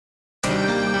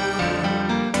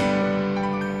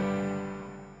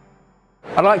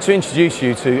I'd like to introduce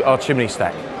you to our chimney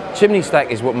stack. Chimney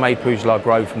stack is what made Poujoulat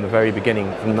grow from the very beginning,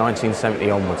 from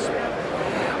 1970 onwards.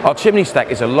 Our chimney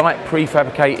stack is a light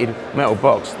prefabricated metal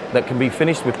box that can be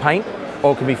finished with paint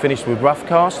or can be finished with rough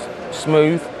cast,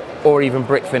 smooth or even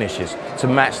brick finishes to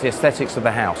match the aesthetics of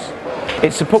the house.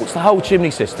 It supports the whole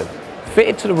chimney system.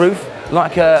 Fitted to the roof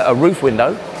like a roof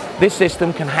window, this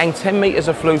system can hang 10 metres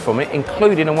of flue from it,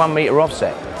 including a 1 metre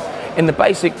offset. In the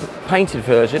basic painted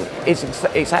version,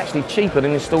 it's actually cheaper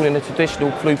than installing a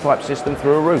traditional flue pipe system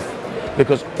through a roof,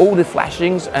 because all the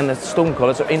flashings and the storm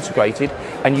collars are integrated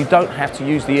and you don't have to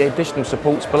use the additional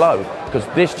supports below, because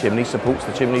this chimney supports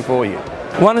the chimney for you.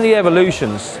 One of the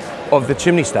evolutions of the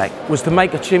chimney stack was to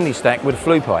make a chimney stack with a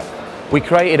flue pipe. We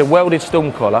created a welded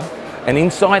storm collar, and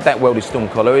inside that welded storm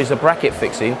collar is a bracket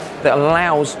fixing that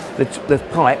allows the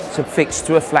pipe to fix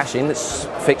to a flashing that's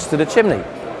fixed to the chimney.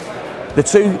 The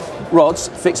two rods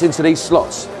fix into these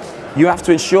slots. You have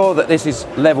to ensure that this is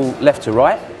level left to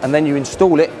right, and then you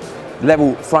install it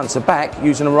level front to back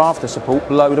using a rafter support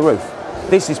below the roof.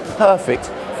 This is perfect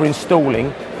for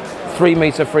installing 3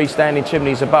 metre freestanding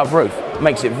chimneys above roof.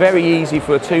 Makes it very easy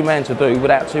for a two-man to do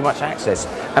without too much access,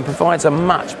 and provides a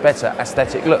much better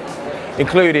aesthetic look,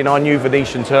 including our new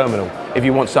Venetian terminal if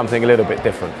you want something a little bit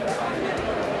different.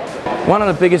 One of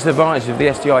the biggest advantages of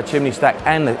the STI chimney stack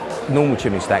and the normal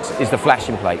chimney stacks is the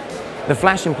flashing plate. The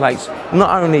flashing plates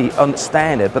not only are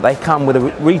standard, but they come with a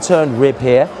returned rib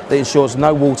here that ensures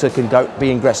no water can be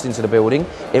ingressed into the building.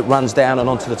 It runs down and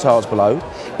onto the tiles below.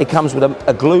 It comes with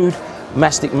a glued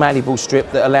mastic malleable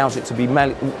strip that allows it to be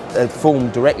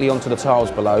formed directly onto the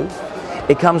tiles below.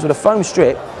 It comes with a foam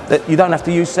strip that you don't have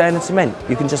to use sand and cement.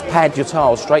 You can just pad your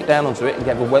tiles straight down onto it and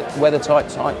get a weather-tight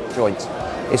joint.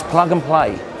 It's plug and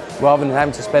play, rather than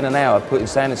having to spend an hour putting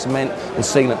sand and cement and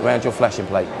sealant around your flashing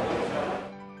plate.